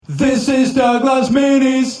This is Doug Loves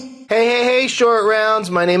Minis. Hey, short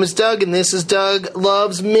rounds. My name is Doug, and this is Doug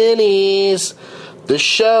Loves Minis. The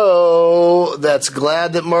show that's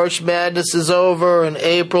glad that March Madness is over and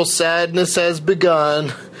April sadness has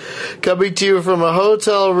begun. Coming to you from a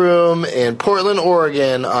hotel room in Portland,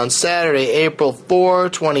 Oregon on Saturday, April 4,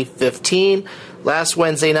 2015. Last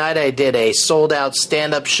Wednesday night, I did a sold-out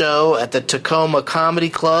stand-up show at the Tacoma Comedy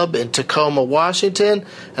Club in Tacoma, Washington,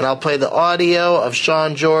 and I'll play the audio of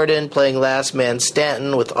Sean Jordan playing Last Man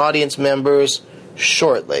Stanton with audience members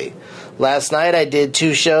shortly. Last night, I did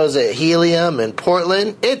 2 shows at Helium in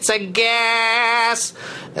Portland. It's a gas!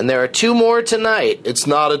 And there are 2 more tonight. It's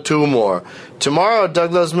not a 2 more. Tomorrow,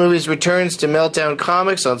 Doug Loves Movies returns to Meltdown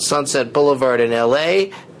Comics on Sunset Boulevard in L.A.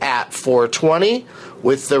 at 4:20.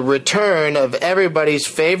 With the return of everybody's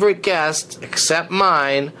favorite guest, except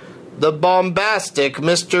mine, the bombastic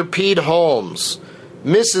Mr. Pete Holmes.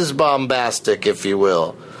 Mrs. Bombastic, if you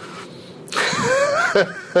will.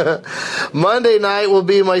 Monday night will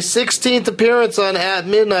be my 16th appearance on At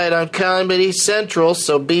Midnight on Comedy Central,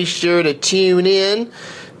 so be sure to tune in.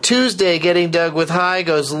 Tuesday, Getting Doug with High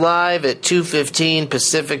goes live at 2:15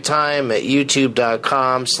 Pacific Time at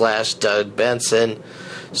youtube.com/Doug Benson.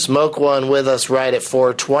 Smoke one with us right at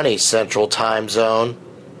 4:20 Central Time Zone.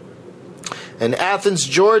 In Athens,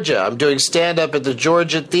 Georgia, I'm doing stand-up at the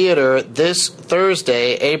Georgia Theater this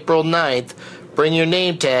Thursday, April 9th. Bring your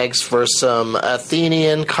name tags for some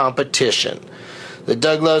Athenian competition. The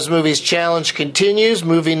Doug Loves Movies Challenge continues.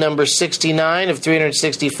 Movie number 69 of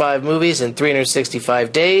 365 movies in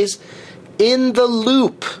 365 days. In the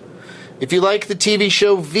Loop. If you like the TV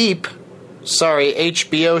show Veep,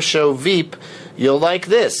 HBO show Veep, you'll like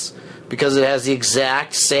this, because it has the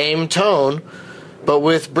exact same tone, but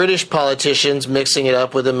with British politicians mixing it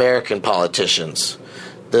up with American politicians.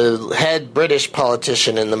 The head British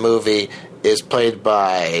politician in the movie is played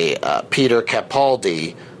by Peter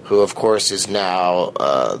Capaldi, who, of course, is now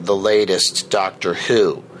the latest Doctor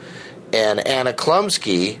Who. And Anna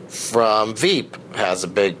Chlumsky from Veep has a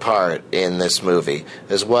big part in this movie,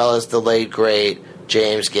 as well as the late, great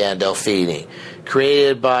James Gandolfini.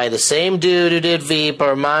 Created by the same dude who did Veep,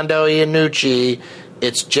 Armando Iannucci.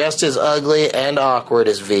 It's just as ugly and awkward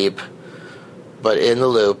as Veep, but In the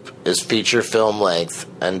Loop is feature film length,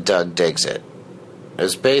 and Doug digs it.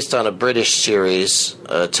 It's based on a British series,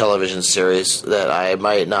 a television series, that I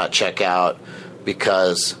might not check out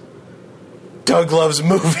because Doug loves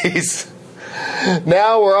movies.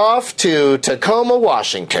 Now we're off to Tacoma,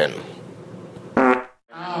 Washington.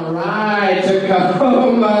 All right,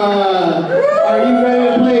 Tacoma. Are you ready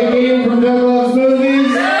to play a game from Doug Loves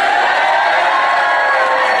Movies?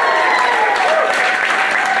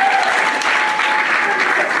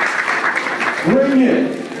 Bring it.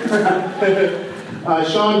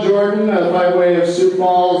 Sean Jordan, by way of Sioux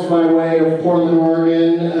Falls, by way of Portland,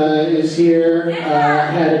 Oregon, is here.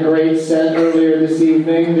 Had a great set earlier this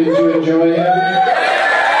evening. Did you enjoy it?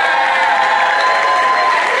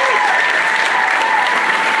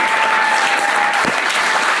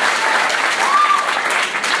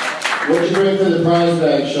 What'd you bring for the prize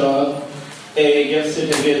bag, Sean? A gift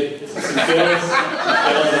certificate, some Skittles.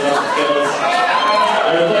 I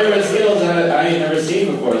thought you were Skittles I ain't never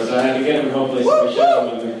seen before, so I had to get them and hopefully somebody shares them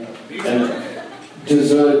with me. And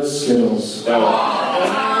Dessert Skittles.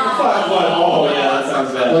 Fuck, what? Oh, yeah, that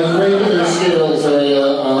sounds bad. Like regular Skittles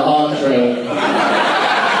are entree.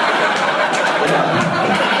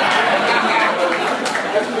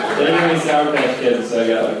 They didn't give me Sour Patch Kids, so I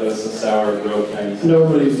got like those sour grove things.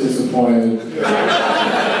 Nobody's disappointed.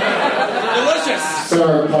 Delicious!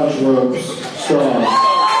 Sour Punch ropes, straws.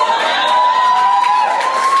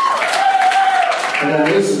 And then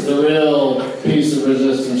this is the real piece of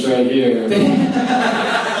resistance right here.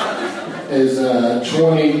 Is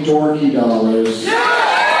 20 dorky dollars. To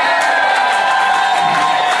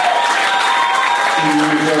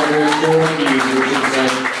use over Dorkies, which is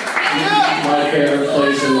like my favorite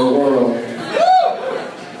place in the world.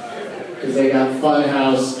 Because they got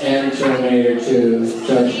Funhouse and Terminator 2,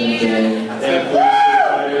 Judgment Day.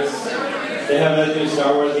 They have that new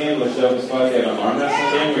Star Wars game, which dope as fuck. They have an arm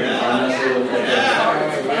wrestling game where you can arm wrestle with like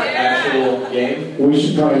an actual game. We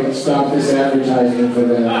should probably stop this advertising for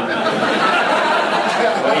them.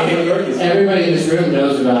 Everybody in this room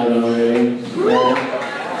knows about it already.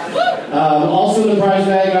 Also in the prize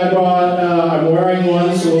bag I brought, I'm wearing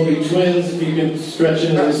one, so we'll be twins if you can stretch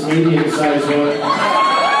into this medium-sized one.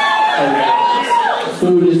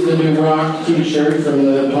 Food is the New Rock t-shirt from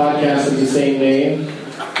the podcast of the same name.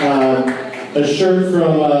 A shirt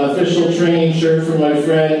from, official training shirt from my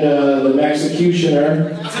friend, the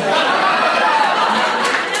Mexicutioner.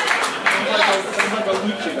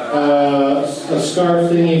 a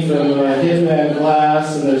scarf thingy from Hitman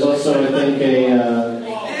Glass, and there's also, I think,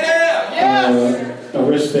 a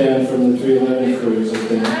wristband from the 311 Cruise, I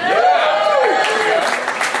think.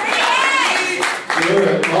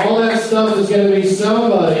 All that stuff is going to be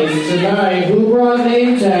somebody's tonight. Who brought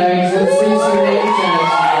name tags? Let's see some name tags,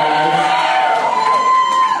 guys.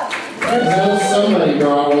 I know somebody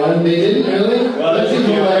brought one. They didn't really? That'd be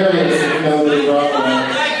hilarious if nobody brought one.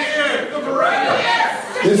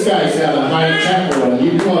 This guy's got a high-tech one.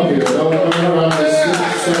 You come up here. Don't run this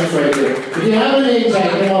stuff right here. If you have a name tag,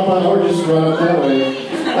 come up on, or just run up that way.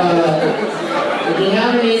 If you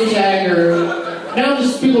have a name tag, or now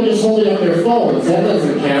just people just holding up their phones. That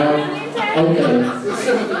doesn't count. Okay.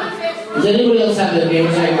 Does anybody else have the name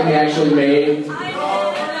tag that they actually made?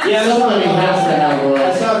 Yeah, somebody has to have one.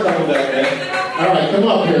 I saw a couple back there. All right, come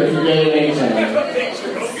up here if you're getting a name tag.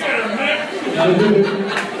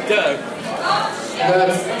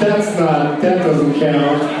 That doesn't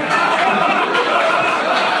count.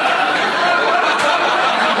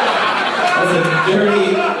 That's a dirty.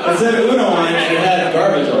 It said Uno on it and it had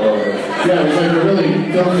garbage all over it. Yeah, it was like a really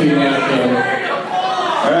filthy napkin.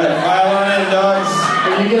 All right, file on in, dogs.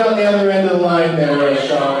 Can you get on the other end of the line there,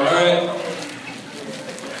 Sean? All right.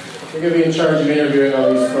 You're going to be in charge of interviewing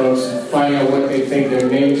all these folks and finding out what they think their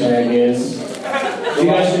name tag is. You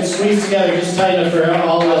guys should squeeze together, just tight enough for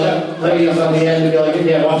all the ladies on the end to be like,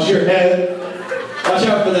 yeah, watch your head. Watch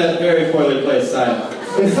out for that very poorly placed sign.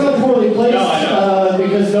 It's not poorly placed, No, I know.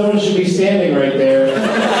 because no one should be standing right there.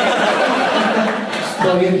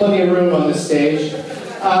 plenty of room on the stage.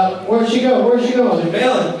 Where'd she go? Where'd she go? You're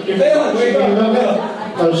failing. You're failing. Where you going?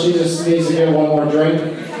 Oh, she just needs to get one more drink.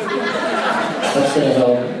 That's going to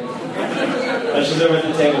help. She's over at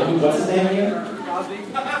the table. What's his name again?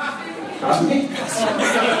 Cosby?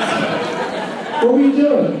 What were you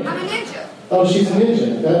doing? I'm a ninja. Oh, she's a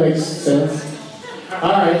ninja. That makes sense.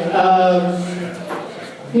 All right.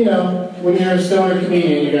 You know, when you're a stoner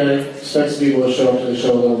comedian, you gotta expect people to show up to the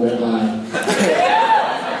show a little bit high.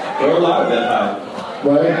 They were a lot of bit high.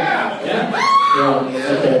 Right? Yeah.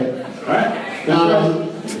 Yeah. Okay. All right.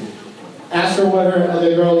 Ask her what her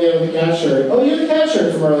other girl gave with the cat shirt. Oh, you had a cat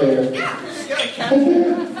shirt from earlier.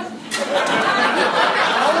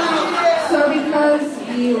 So because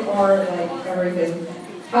you are like everything,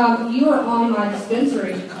 you are on my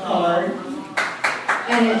dispensary card,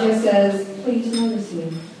 and it just says, "Please notice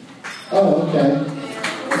me," Oh, okay.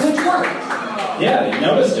 which worked. Yeah, you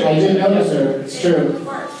noticed her. I did notice her. It's true.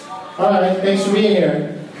 All right. Thanks for being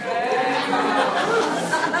here.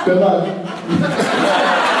 Good luck.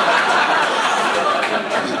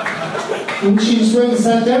 She just went and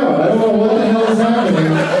sat down. I don't know what the hell is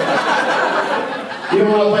happening. You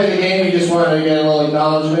don't want to play the game, you just want to get a little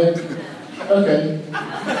acknowledgement? Okay.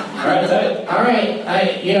 Alright, tight. Alright,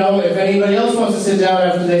 if anybody else wants to sit down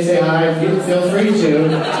after they say hi, feel free to.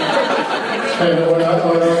 It's kind of an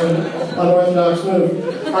unorthodox move.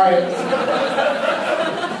 Alright.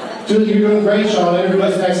 Dude, you're doing great, Sean. Interview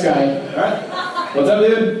this next guy. Alright. What's up,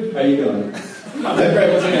 dude? How you doing? I'm doing great.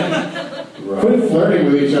 What's your name? Quit flirting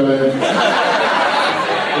with each other. He's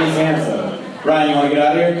handsome. Ryan, you want to get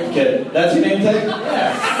out of here? Kid. That's your name tag?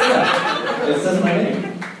 Yeah. It says my name.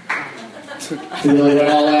 You really went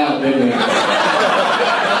all out, didn't you?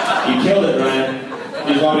 You killed it, Ryan.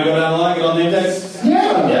 You just want me to go down the line, get all name tags?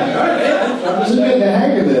 Yeah. Yeah, alright, yeah. I'm just getting the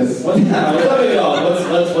hang of this. What's up, y'all?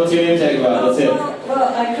 What's your name tag about? Let's hit.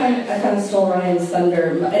 Well, I kind of stole Ryan's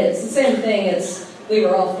thunder. It's the same thing. We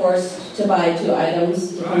were all forced to buy 2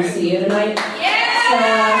 items to come see you tonight. Yeah! So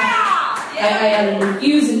I had to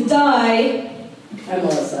refuse and die. I'm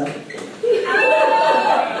Melissa.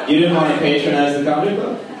 You didn't want to patronize the comedy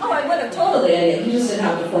club? Oh, I would have totally. You just didn't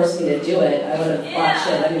have to force me to do it. I would have watched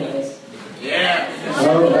it anyways.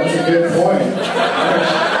 Oh, that's a good point.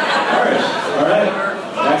 Harsh. Alright.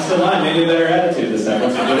 Next in line. Maybe a better attitude this time.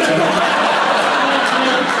 What's your good time?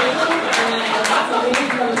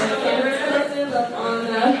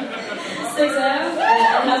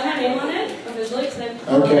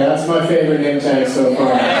 Okay, that's my favorite name tag so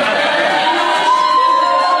far.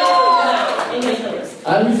 I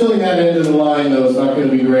have a feeling that end of the line, though, is not going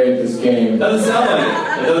to be great at this game. Doesn't sound like it.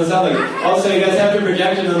 It doesn't sound like it. Also, you guys have to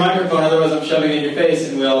project into the microphone, otherwise I'm shoving it in your face,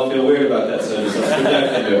 and we all feel weird about that. So just let's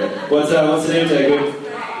project into it. What's the name tag, dude?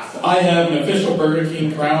 I have an official Burger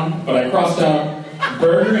King crown, but I crossed out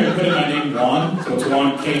burger and put in my name Juan, so it's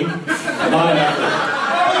Juan King. Not after.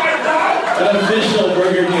 An official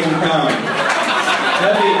Burger King crown.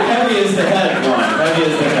 Heavy is the head, Juan. Heavy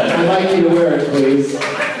is the head. I'd like you to wear it, please.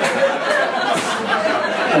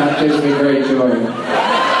 That gives me great joy. You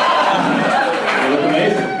look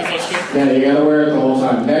amazing. Yeah, you gotta wear it the whole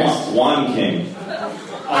time. Next. Juan King.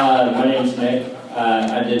 My name's Nick.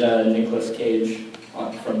 I did Nicolas Cage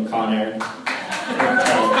from Con Air.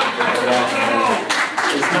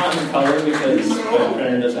 It's not in color because my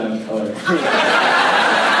printer doesn't have color.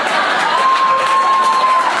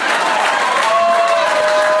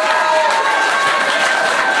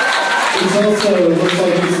 It's also, it looks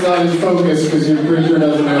like it's not in focus because your printer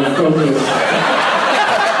doesn't have focus.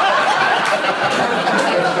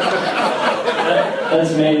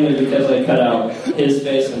 That's mainly because I cut out his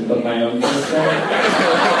face and put my own face there.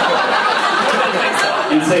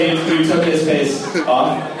 You'd say you took his face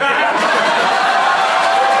off?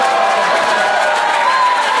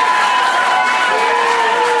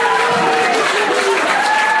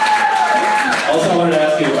 Also, I wanted to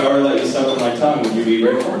ask you, if I were to let you suck on my tongue, would you be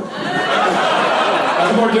grateful?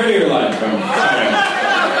 That's a more dirtier line from...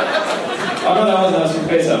 Oh no, that was from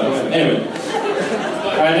Face Up. Anyway.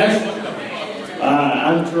 Alright, next.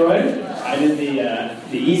 I'm Troy. I did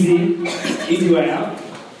the easy way out.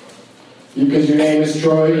 Because your name is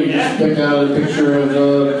Troy, you just picked out a picture of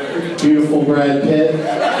beautiful Brad Pitt.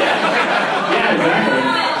 Yeah, exactly.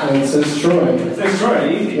 And it says Troy. It says Troy,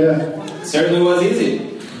 easy. Yeah. It certainly was easy.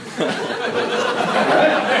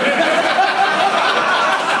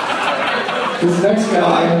 This next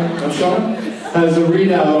guy has a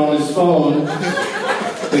readout on his phone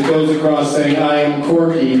that goes across saying, "I am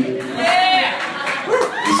Corky."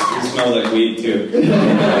 You smell like weed too.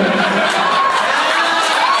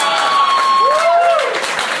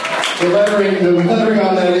 The lettering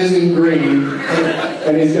on that isn't green,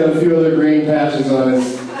 and he's got a few other green patches on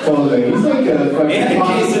his clothing. He's like a fucking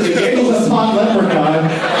pot leprechaun.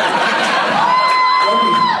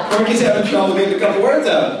 Corky's having trouble getting a couple words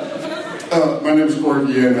out. My name's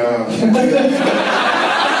Corky, and I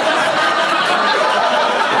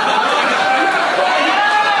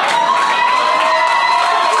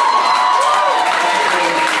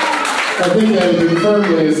think that has been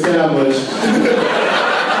firmly established.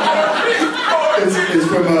 it's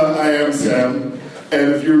from I Am Sam. And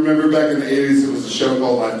if you remember back in the 80s, it was a show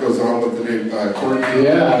called Life Goes On with the name Corky.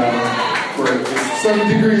 Yeah. Where it's 7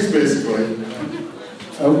 degrees, basically.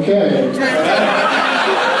 Okay.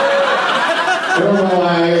 I don't know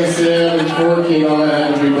why Sam and Corky and all that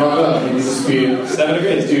had to be brought up in this dispute. 7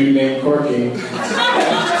 degrees. Dude named Corky.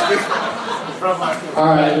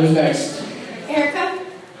 Alright, who's next? Erica?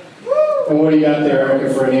 And what do you got there,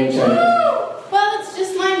 Erica, for a name tag? Well, it's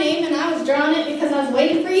just my name, and I was drawing it because I was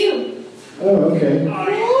waiting for you. Oh, okay.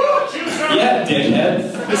 Yeah, dickhead.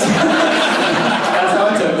 That's how I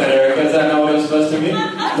took that, Erica. Is that not what it was supposed to mean?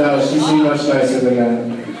 No, she seemed much nicer than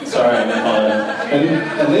that. Sorry, I meant all that.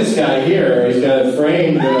 And this guy here, he's got it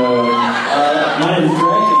framed. My name's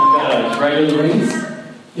Greg, and I've got a Greg of the Rings.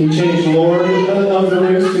 He changed Lord of the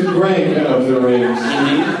Rings to Greg of the Rings.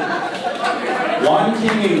 Indeed. Juan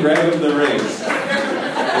King and Greg of the Rings.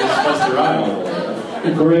 It's supposed to rhyme all the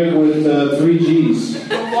way. Greg with 3 G's.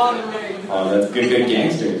 Oh, that's good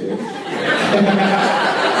gangster, dude.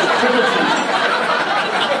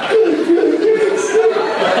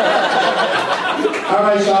 All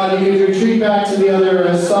right, Sean, you can retreat back to the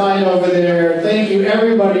other side over there. Thank you,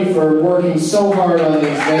 everybody, for working so hard on these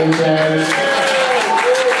name tags.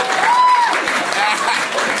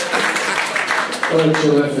 What a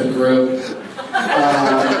terrific group.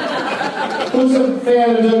 Who's a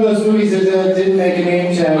fan of those movies that didn't make a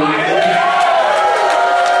name tag?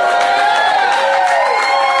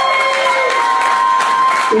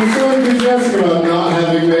 We're so enthusiastic about not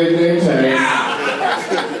having made name tags.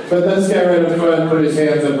 But this guy right up front put his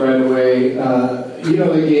hands up right away. You know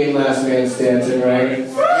the game Last Man Standing, right?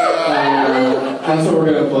 That's what we're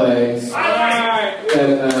going to play.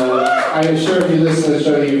 And I'm sure if you listen to the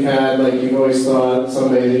show you've had, like you've always thought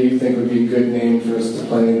somebody that you think would be a good name for us to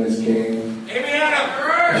play in this game.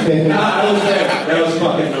 I was there. That was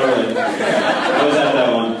fucking gnarly. I was at that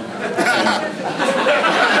one.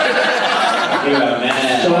 You got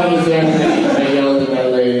mad. Sean was there and I yelled at that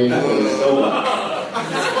lady. So loud.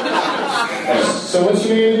 So what's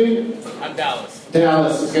your name, dude? I'm Dallas.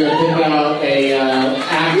 Dallas is going to pick out a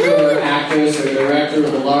actor or actress or director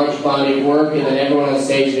with a large body of work, and then everyone on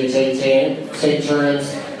stage will take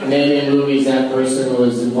turns naming movies that person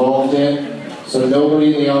was involved in. So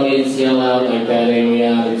nobody in the audience yell out like that Amy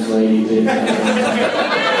Adams lady did.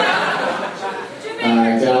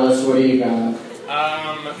 Dallas, what do you got?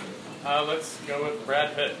 Let's go with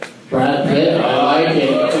Brad Pitt. Brad Pitt? I like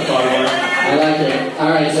it. That's a fun one. I like it.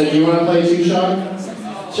 Alright, so do you want to play too, Sean?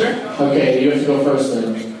 Sure. Okay, you have to go first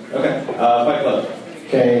then. Okay. Fight Club.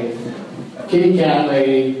 Okay. Kitty cat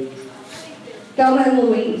lady. Thelma and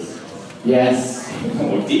Louise. Yes.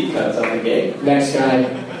 Oh, deep cuts on the gate. Next guy.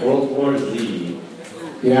 World War Z.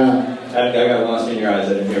 Yeah. I got lost in your eyes. I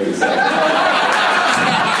didn't hear what you said.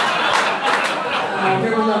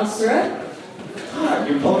 River Mount Surrey?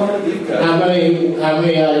 You're pulling on a deep cut. How many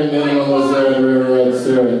iron minimum was there in the River Red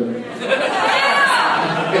Story?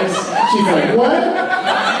 She's like, what?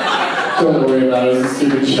 Don't worry about it, it's a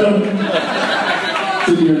stupid joke.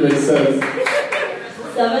 Didn't even make sense.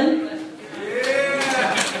 7?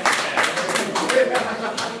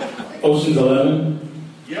 Ocean's 11.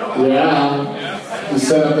 Yeah. You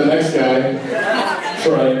set up the next guy.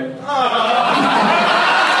 Troy.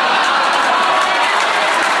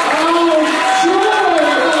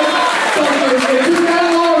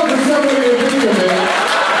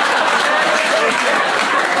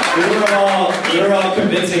 We were all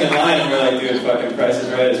convincing in line, and we're like, dude, fucking Price is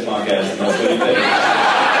Right is podcast, and that's what he did.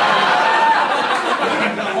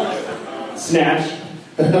 Snatch.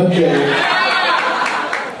 Okay.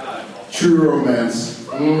 True Romance.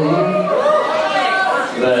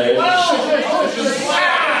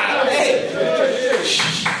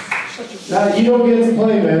 Now, you don't get to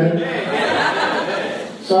play, man.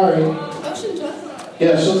 Sorry. Ocean 12.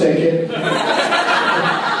 Yeah, she'll take it.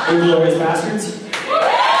 Inglourious Bastards.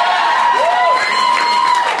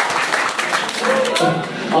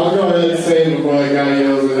 I'll go ahead and say it before the guy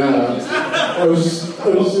yells it out. Ocean's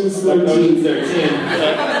 13. Ocean's 13.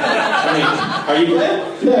 I mean, are you playing?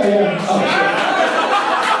 Yeah. Oh, shit.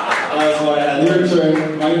 Your turn.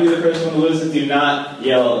 Am I going to be the first one to lose? Do not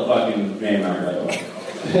yell the fucking name out, by the way.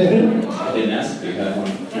 I didn't ask if you had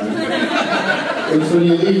one. It's when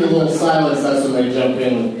you leave a little silence, that's when they jump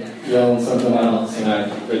in yelling something else.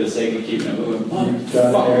 And for the sake of keeping it moving.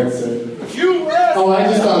 John Harrison. Oh, I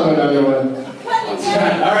just thought of another one.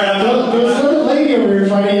 Alright, There's another lady over here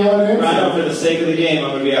trying to yell at him. I know, for the sake of the game,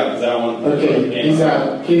 I'm going to be out because I don't want Okay, he's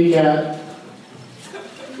out. Kitty Cat.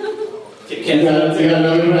 You got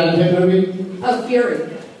another Brad Pitt movie? Oh, Fury.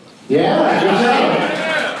 Yeah,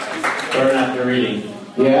 good Burn after reading.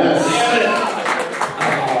 job. Yes. I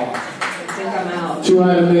think I'm out. 2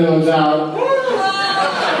 item minimums out.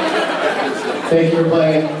 Thank you for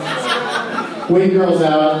playing. Wing Girls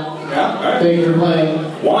out. Yeah, alright. Thank you for playing.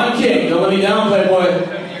 Juan King, don't let me down, Playboy.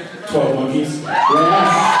 12 Monkeys. Yes.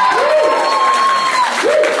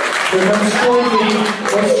 Here comes Troy Thief.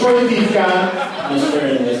 What's Troy Thief got? Mr.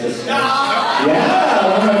 and Mrs. Yeah,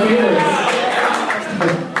 one of my favorites.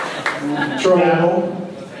 Troy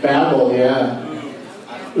Babel, yeah.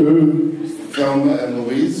 Ooh. Thelma and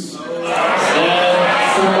Louise. Somebody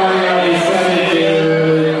already said it,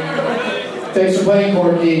 dude. Thanks for playing,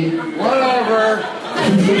 Corky. Whatever.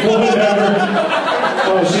 Whatever.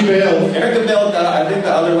 Oh, she bailed. Erica bailed, I think,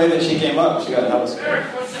 the other way that she came up. She got house.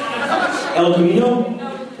 El Camino?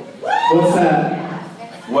 What's that?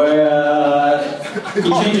 Where he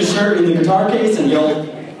changed his shirt in the guitar case and yelled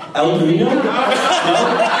El Camino? No?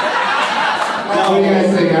 What do you guys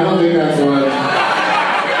think? I don't think that's one.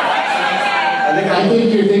 I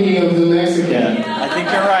think you're thinking of the Mexican. I think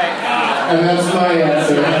you're right. And that's my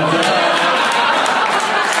answer.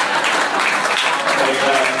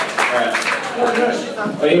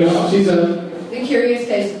 She's a... The Curious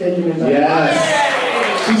Case of Benjamin Button.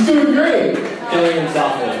 Yes. She's doing great. Killing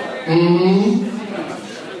himself with it. Mm-hmm.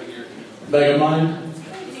 Megamind.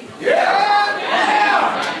 Yeah.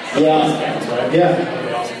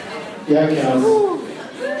 Yeah, it counts.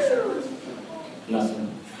 Nothing.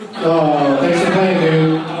 Oh, thanks for playing,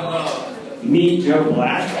 dude. Meet Joe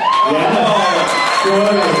Black? Yeah.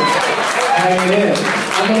 Good. Hang it in.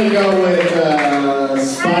 I'm going to go with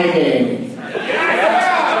Spy Game.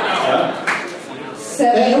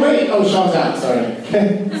 Hey, wait. Oh, Sean's out. Sorry.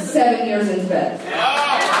 7 years in bed.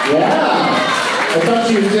 Yeah. I thought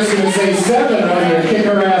she was just going to say 7 and I was going to kick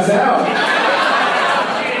her ass out.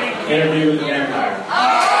 Interview with the Vampire.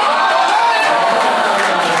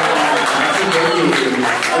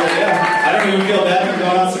 I don't even feel bad for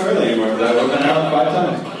going out so early anymore because I've been out 5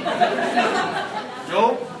 times.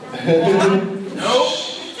 Nope.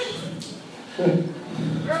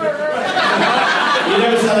 You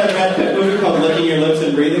never saw that Brad Pitt movie called Licking Your Lips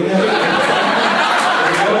and Breathing?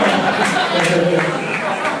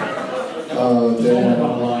 Oh, damn.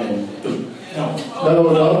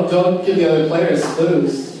 No, don't give the other players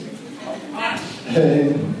clues.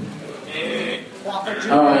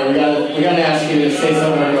 All right, we gotta ask you to say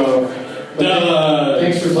something or go.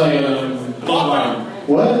 Thanks for playing.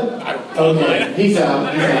 What? Okay, he's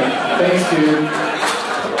out. Thanks, dude.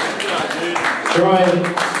 Troy.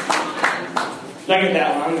 Not get that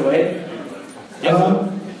long to wait.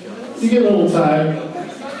 You get a little time,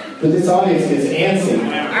 but this audience gets antsy.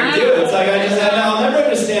 Dude, it's like I just said, I'll never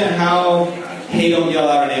understand how Hey Don't Yell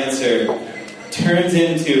Out an Answer turns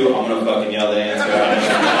into, I'm gonna fucking yell the answer out.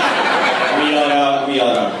 I'm gonna yell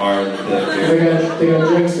it out hard. They got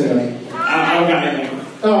drinks tonight. I don't got anything.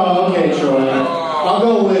 Oh, okay, Troy. I'll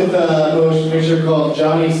go with a motion picture called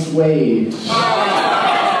Johnny Suede.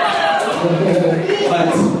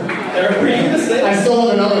 What? They're pretty good to say. I still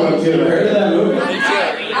have another one, too. Heard of that movie?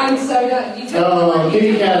 I'm so done. You took Oh,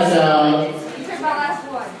 Kitty Cat's out. you took my last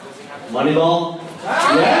one. Moneyball?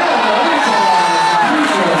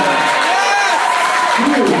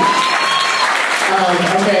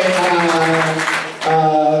 Okay,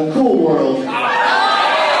 Cool World.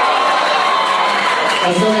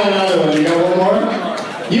 I still got another one. You got one more?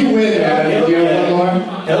 You win, man. Do you have one more?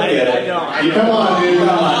 He'll get it. You come on, dude. Come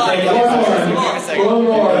on, take it. One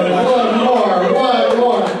more.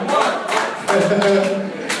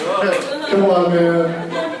 Come on,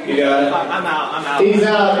 man. You got it. I'm out. He's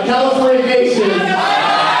out. Californication.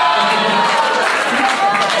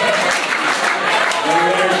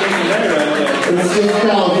 It's just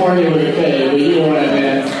California with a K, but you know what I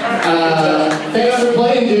meant. Thanks for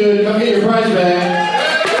playing, dude. Come get your prize back.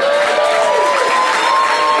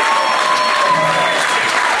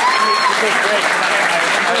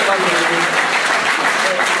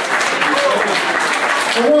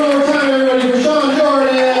 And one more time, everybody, for Sean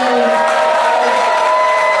Jordan.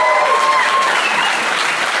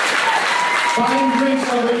 Buying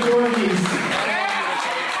drinks on the Dorkies.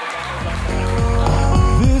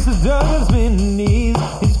 This is Douglas Minnie's,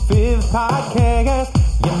 his 5th podcast,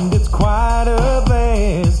 and it's quite a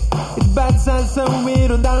blast. It's bite-sized, so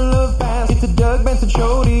it'll download fast. It's a Doug Benson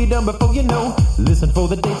show, done before you know. Listen for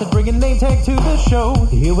the dates and bring a name tag to the show.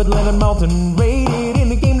 Here with Leonard Maltin, rated in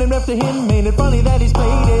the game named after him. Made it funny that he's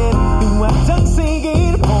played it. Do I talk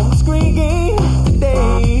singing on the screen game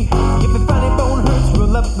today? If your funny bone hurts,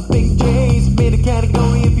 roll up the big J's. Made a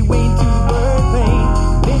category if you ain't too birthday.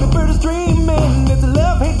 Baby bird is dreaming, it's a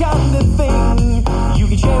love-hate kind of thing. You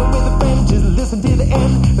can share it with a friend, just listen to the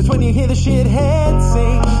end. That's when you hear the shit head.